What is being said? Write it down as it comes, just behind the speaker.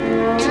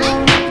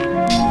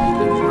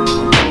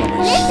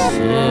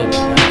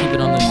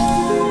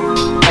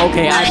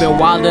Hey, I've been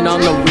wildin' on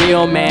the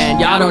real, man.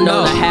 Y'all don't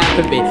know the half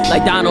of it.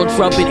 Like Donald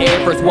Trump in Air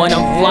Force One,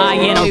 I'm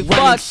flying, I'm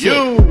running shit.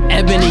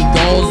 Ebony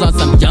goals on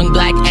some young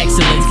black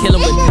excellence.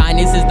 Killing with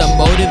kindness is the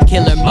motive,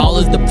 killing all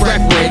is the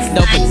preference.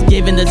 Nobody's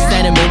giving the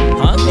sentiment,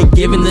 and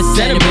giving the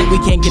sentiment.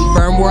 We can't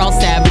confirm we're all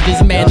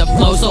savages, man. The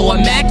flow so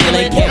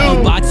immaculate. Can't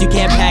be boxed, you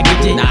can't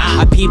package it.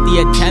 I peep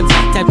the attempts,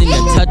 tempting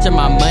to touch on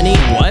my money.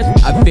 What?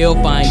 I feel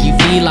fine, you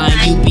feline,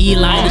 you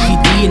beeline. If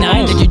you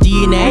deny that your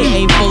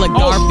DNA ain't full of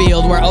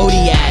Garfield, where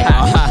Odie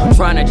at? I'm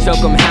trying to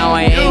choke them how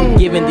I ain't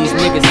giving these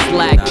niggas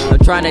slack. I'm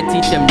trying to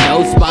teach them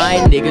no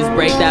spine, niggas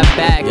break that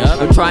back.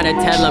 I'm trying to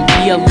tell them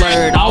be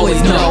alert,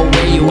 always know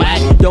where you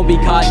at. Don't be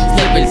caught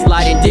slipping,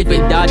 sliding,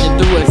 dipping, dodging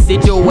through a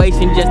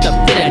situation just to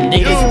fit a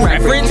nigga's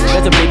preference.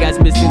 That's a big ass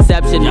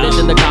misconception,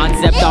 missing the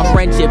concept on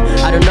friendship.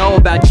 I don't know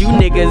about you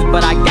niggas,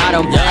 but I got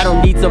them. I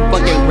don't need some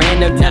fucking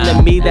random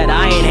telling me that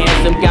I ain't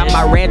handsome. Got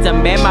my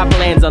ransom and my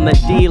plans on the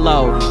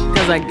D-low,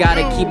 cause I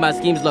gotta keep my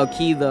schemes low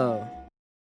key though.